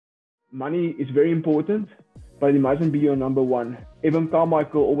money is very important, but it mustn't be your number one. Evan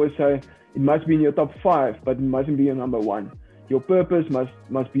Carmichael always say it must be in your top 5, but it mustn't be your number one. Your purpose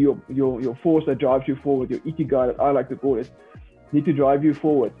must be your force that drives you forward, your ikigai, that I like to call it, need to drive you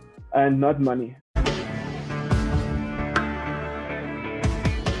forward, and not money.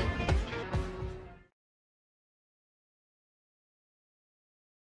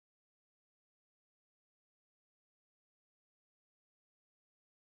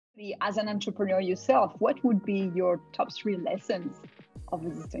 As an entrepreneur yourself, what would be your top 3 lessons of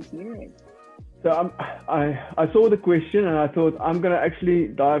resistance leadership? So I saw the question and I thought I'm going to actually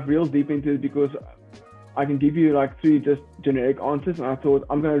dive real deep into it, because I can give you like 3 just generic answers, and I thought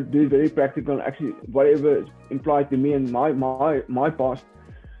I'm going to do it very practical and actually whatever is implied to me and my past.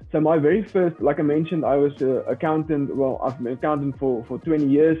 So my very first, like I mentioned, I was an accountant. Well, I've been an accountant for 20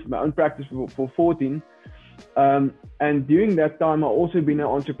 years, my own practice for 14. And during that time, I've also been an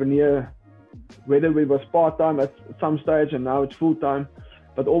entrepreneur, whether it was part-time at some stage and now it's full-time,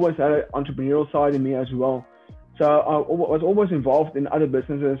 but always had an entrepreneurial side in me as well. So I was always involved in other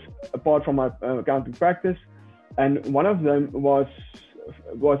businesses apart from my accounting practice. And one of them was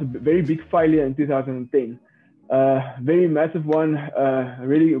a very big failure in 2010. Very massive one,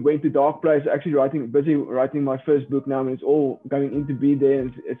 really went to dark place, actually busy writing my first book now, and it's all going into be there,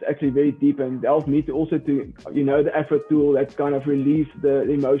 and it's actually very deep, and it helped me to also to, the effort tool that kind of relieves the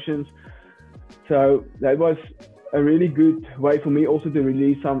emotions. So that was a really good way for me also to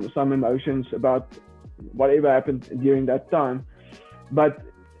release some emotions about whatever happened during that time. But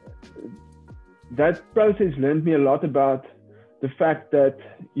that process learned me a lot about the fact that,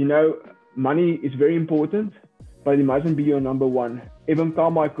 money is very important, but it mustn't be your number one. Evan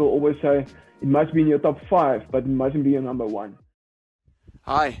Carmichael always say it must be in your top 5, but it mustn't be your number one.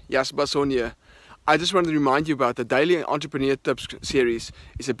 Hi, Jasper Basson here. I just wanted to remind you about the Daily Entrepreneur Tips series.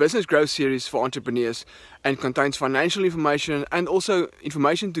 It's a business growth series for entrepreneurs and contains financial information and also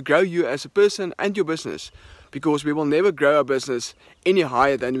information to grow you as a person and your business, because we will never grow our business any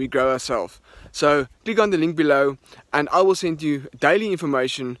higher than we grow ourselves. So click on the link below and I will send you daily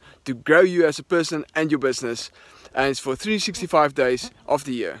information to grow you as a person and your business, and it's for 365 days of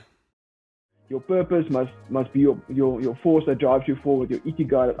the year. Your purpose must be your force that drives you forward, your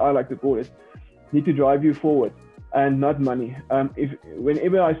ikigai, that I like to call it, need to drive you forward, and not money.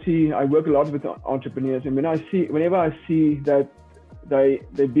 Whenever I work a lot with entrepreneurs, and whenever I see that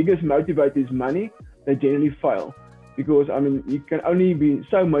their biggest motivator is money, they generally fail, because you can only be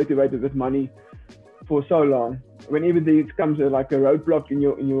so motivated with money for so long. Whenever there comes like a roadblock in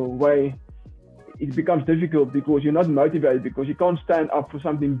your way, it becomes difficult because you're not motivated, because you can't stand up for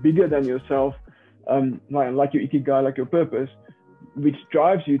something bigger than yourself, like your ikigai, like your purpose, which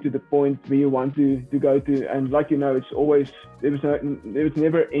drives you to the point where you want to go to. And it's always, there's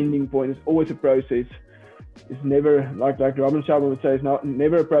never an ending point. It's always a process. It's never like Robin Sharma would say, it's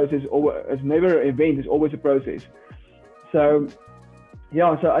never a process, it's never an event, it's always a process. So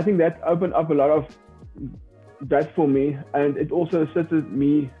I think that opened up a lot of that for me, and it also assisted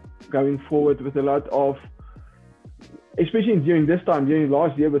me going forward with a lot of, especially during this time, during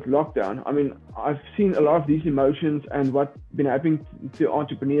last year with lockdown. I've seen a lot of these emotions and what's been happening to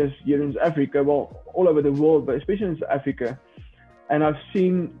entrepreneurs here in Africa, well, all over the world, but especially in South Africa. And I've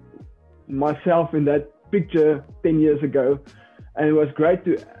seen myself in that picture 10 years ago, and it was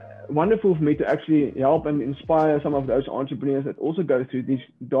wonderful for me to actually help and inspire some of those entrepreneurs that also go through these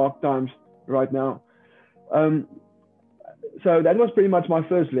dark times right now. So that was pretty much my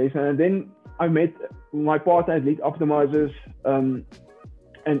first lesson. And then I met my partner at Lead Optimizers, and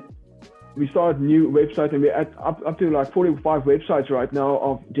we started a new website, and we're up to like 45 websites right now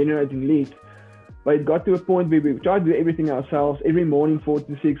of generating leads. But it got to a point where we tried to do everything ourselves. Every morning, 4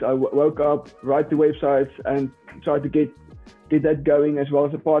 to 6, I woke up, write the websites, and tried to get that going as well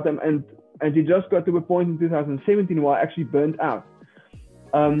as a part-time. And it just got to a point in 2017 where I actually burned out.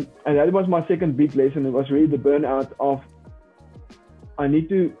 And that was my second big lesson. It was really the burnout of, I need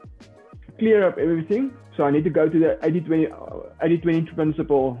to clear up everything. So I need to go to the 80-20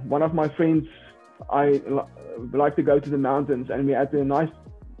 principle. One of my friends, I like to go to the mountains, and we had a nice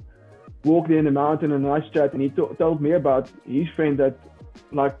walk there in the mountain, a nice chat, and he told me about his friend that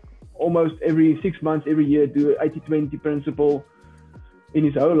like almost every 6 months, every year, do an 80-20 principle in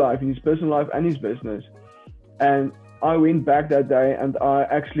his whole life, in his personal life and his business. And I went back that day and I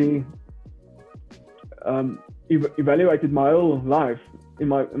actually evaluated my whole life in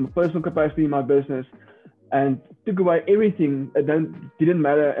my personal capacity, in my business, and took away everything that didn't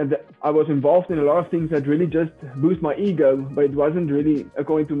matter. And I was involved in a lot of things that really just boost my ego, but it wasn't really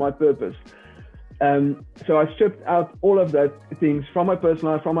according to my purpose. So I stripped out all of that things from my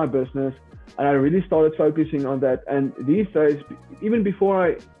personal life, from my business, and I really started focusing on that. And these days, even before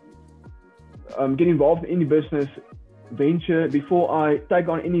I get involved in any business venture, before I take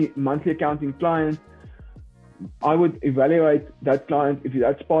on any monthly accounting client, I would evaluate that client if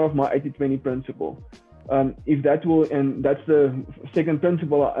that's part of my 80-20 principle. If that will, and that's the second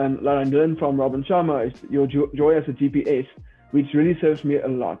principle that I learned from Robin Sharma, is your joy as a GPS, which really serves me a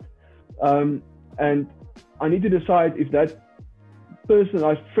lot. And I need to decide if that person,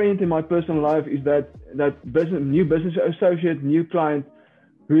 my friend in my personal life, is that new business associate, new client,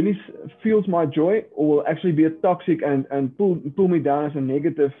 really feels my joy, or will actually be a toxic and pull me down as a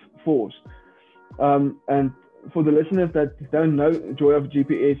negative force. And for the listeners that don't know, joy of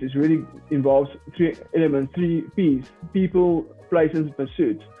GPS is really involves 3 elements, 3 P's: people, places,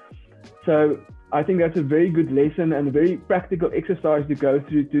 pursuits. So I think that's a very good lesson and a very practical exercise to go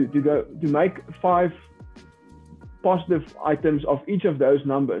through to make 5 positive items of each of those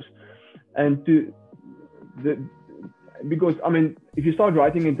numbers, and because I mean, if you start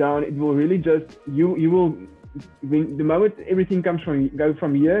writing it down, it will really just you will, when the moment everything go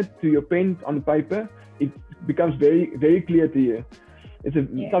from here to your pen on the paper, it becomes very, very clear to you. It's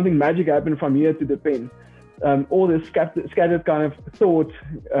something magic happened from here to the pen. All the scattered kind of thoughts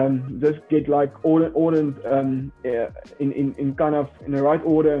just get like ordered in kind of in the right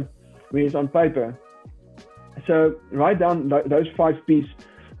order when it's on paper. So write down those 5 P's,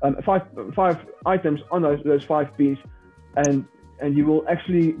 5 items on those 5 P's, and you will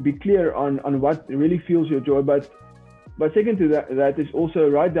actually be clear on what really fuels your joy. But second to that is also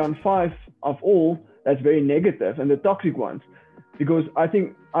write down 5 of all that's very negative and the toxic ones, because I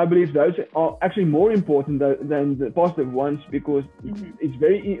believe those are actually more important than the positive ones, because it's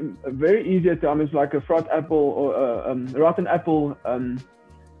very easier to, it's like a frot apple or a rotten apple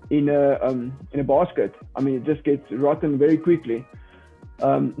in a basket. I mean, it just gets rotten very quickly.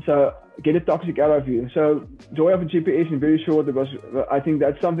 So get it toxic out of you. So joy of a GPS in very short, because I think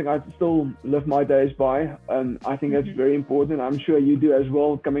that's something I still live my days by. I think that's very important. I'm sure you do as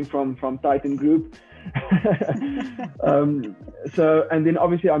well, coming from Titan Group. So, and then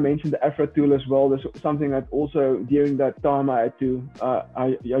obviously I mentioned the Afra tool as well. There's something that also during that time I had to,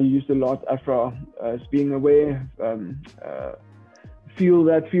 I used a lot Afra as being aware, feel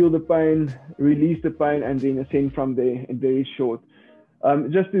the pain, release the pain, and then ascend from there in very short.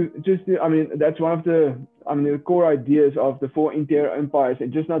 Just to, I mean, that's one of the core ideas of the 4 interior empires.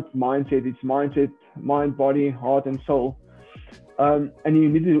 It's just not mindset, it's mindset, mind, body, heart, and soul. And you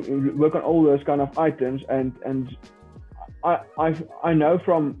need to work on all those kind of items. And I know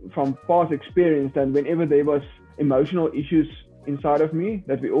from past experience that whenever there was emotional issues inside of me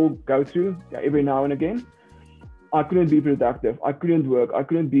that we all go through every now and again, I couldn't be productive. I couldn't work. I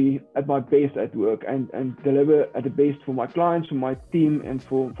couldn't be at my best at work and deliver at the best for my clients, for my team, and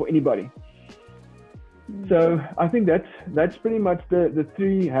for anybody. So I think that's pretty much the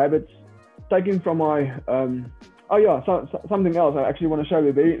 3 habits taken from my. Something else I actually want to show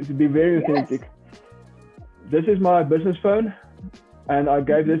you to be very authentic. This is my business phone, and I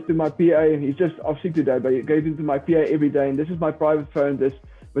gave this to my PA. He's just off sick today, but I gave it to my PA every day. And this is my private phone.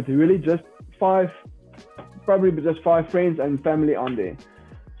 With really just 5. Probably just 5 friends and family on there.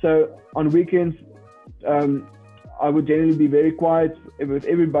 So on weekends, I would generally be very quiet with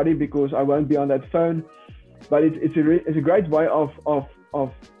everybody because I won't be on that phone. But it's a great way of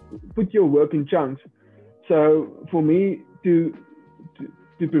put your work in chunks. So for me to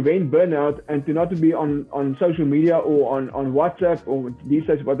prevent burnout and to not to be on social media or on WhatsApp, or these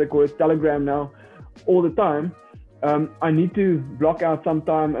days what they call it Telegram now, all the time. I need to block out some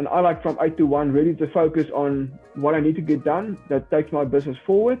time, and I like from 8 to 1 really to focus on what I need to get done that takes my business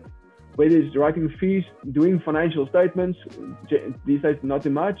forward, whether it's writing fees, doing financial statements, these days not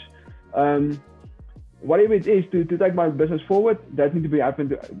too much, whatever it is to take my business forward, that needs to be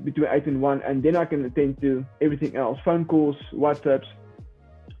happened between 8 and 1, and then I can attend to everything else, phone calls, WhatsApps,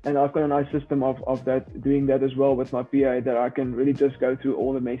 and I've got a nice system of that, doing that as well with my PA, that I can really just go through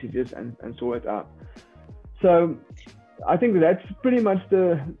all the messages and sort it out. So I think that's pretty much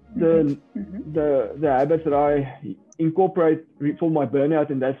the habits that I incorporate for my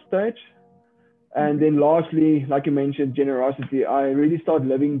burnout in that stage. And then lastly, like you mentioned, generosity. I really started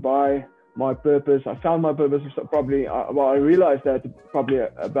living by my purpose. I found my purpose probably, I realized that probably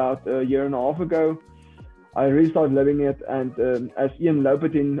about a year and a half ago. I really started living it. And as Ian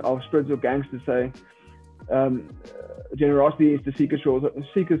Lopatin of Spiritual Gangsters say, generosity is the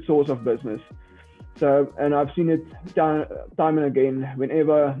secret source of business. So, and I've seen it time and again.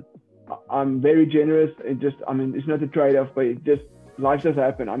 Whenever I'm very generous, it's not a trade-off, but it just life does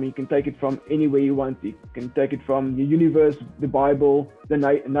happen. I mean, you can take it from anywhere you want. You can take it from the universe, the Bible, the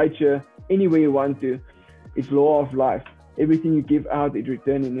nature, anywhere you want to. It's law of life. Everything you give out, it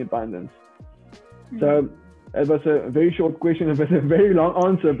returns in abundance. So it was a very short question, but a very long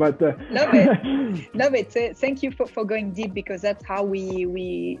answer. But love it, love it. Thank you for going deep, because that's how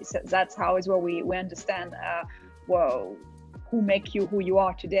that's how as well we understand well, who make you who you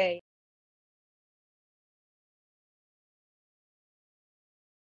are today.